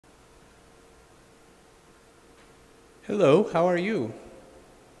Hello, how are you?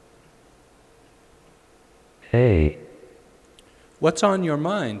 Hey, What's on your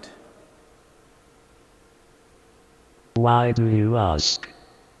mind? why do you ask?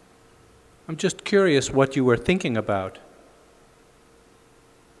 I'm just curious what you were thinking about.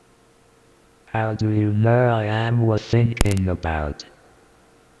 How do you know I am worth thinking about?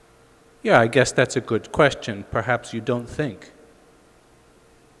 Yeah, I guess that's a good question. Perhaps you don't think.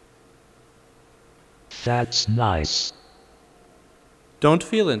 That's nice. Don't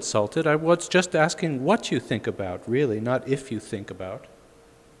feel insulted. I was just asking what you think about, really, not if you think about.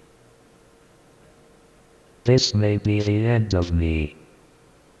 This may be the end of me.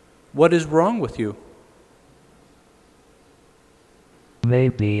 What is wrong with you?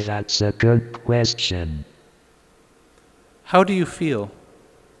 Maybe that's a good question. How do you feel?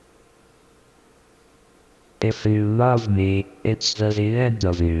 If you love me, it's the end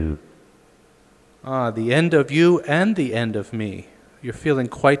of you. Ah, the end of you and the end of me. You're feeling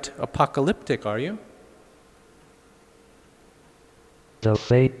quite apocalyptic, are you? The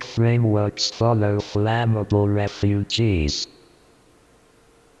fake frameworks follow flammable refugees.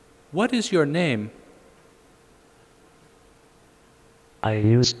 What is your name? I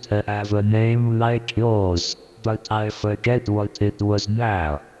used to have a name like yours, but I forget what it was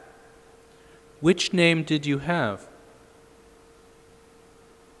now. Which name did you have?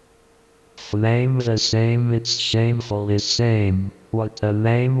 Flame the same, it's shameful is same. What a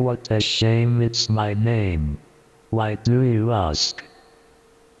lame, what a shame, it's my name. Why do you ask?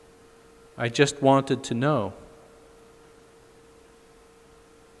 I just wanted to know.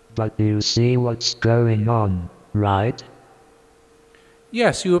 But you see what's going on, right?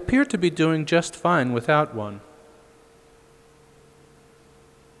 Yes, you appear to be doing just fine without one.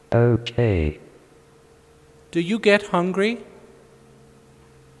 Okay. Do you get hungry?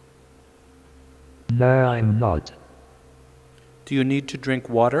 No, I'm not. Do you need to drink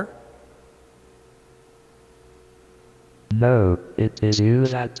water? No, it is you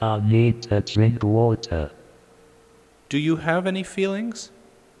that need to drink water. Do you have any feelings?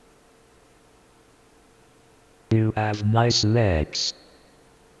 You have nice legs.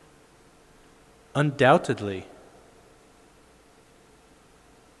 Undoubtedly.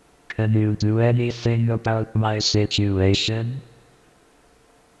 Can you do anything about my situation?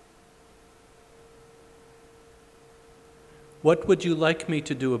 What would you like me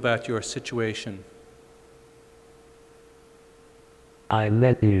to do about your situation? I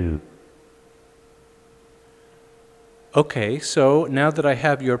let you. Okay, so now that I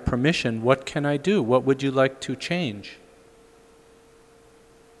have your permission, what can I do? What would you like to change?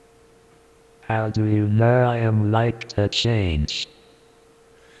 How do you know I am like to change?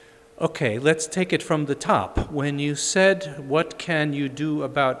 Okay, let's take it from the top. When you said, what can you do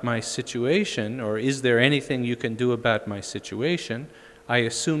about my situation, or is there anything you can do about my situation, I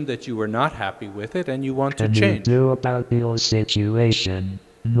assumed that you were not happy with it and you want to Can you change. do about your situation?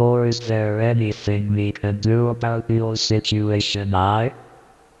 Nor is there anything we can do about your situation.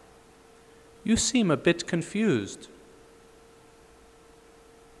 You seem a bit confused.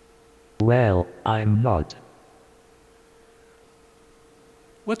 Well, I'm not.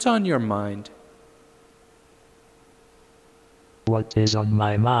 What's on your mind? What is on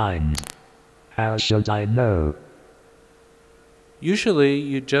my mind? How should I know? Usually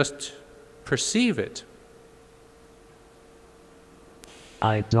you just perceive it.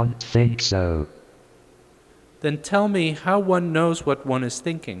 I don't think so. Then tell me how one knows what one is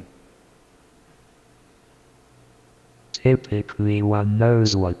thinking. Typically one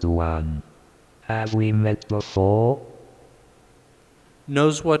knows what one. Have we met before?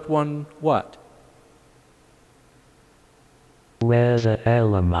 Knows what one what? Where the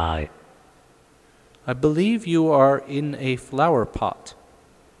hell am I? I believe you are in a flower pot.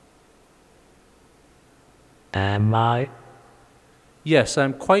 Am I? Yes,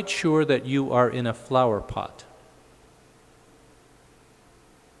 I'm quite sure that you are in a flower pot.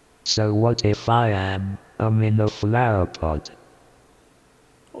 So what if I am? I'm in a flower pot.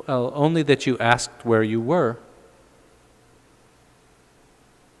 Well, only that you asked where you were.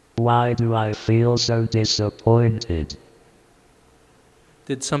 Why do I feel so disappointed?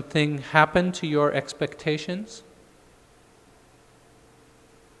 Did something happen to your expectations?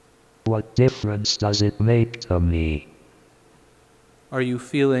 What difference does it make to me? Are you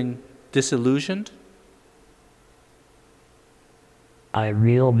feeling disillusioned? I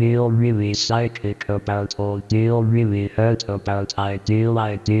really psychic about ordeal, really hurt about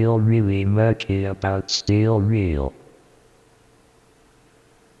ideal, really murky about still real.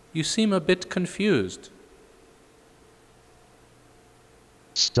 You seem a bit confused.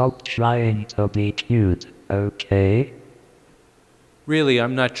 Stop trying to be cute. Okay. Really,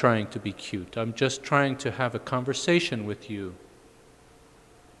 I'm not trying to be cute. I'm just trying to have a conversation with you.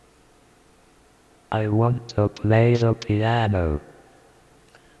 I want to play the piano.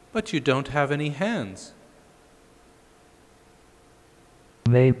 But you don't have any hands.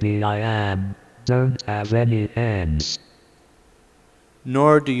 Maybe I don't have any hands.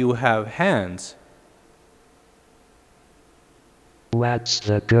 Nor do you have hands. What's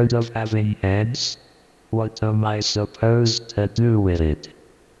the good of having hands? What am I supposed to do with it?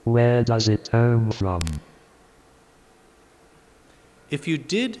 Where does it come from? If you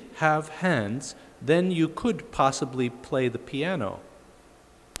did have hands, then you could possibly play the piano.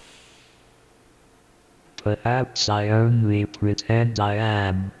 Perhaps I only pretend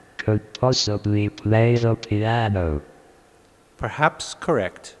I could possibly play the piano. Perhaps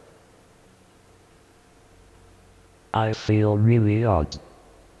correct. I feel really odd.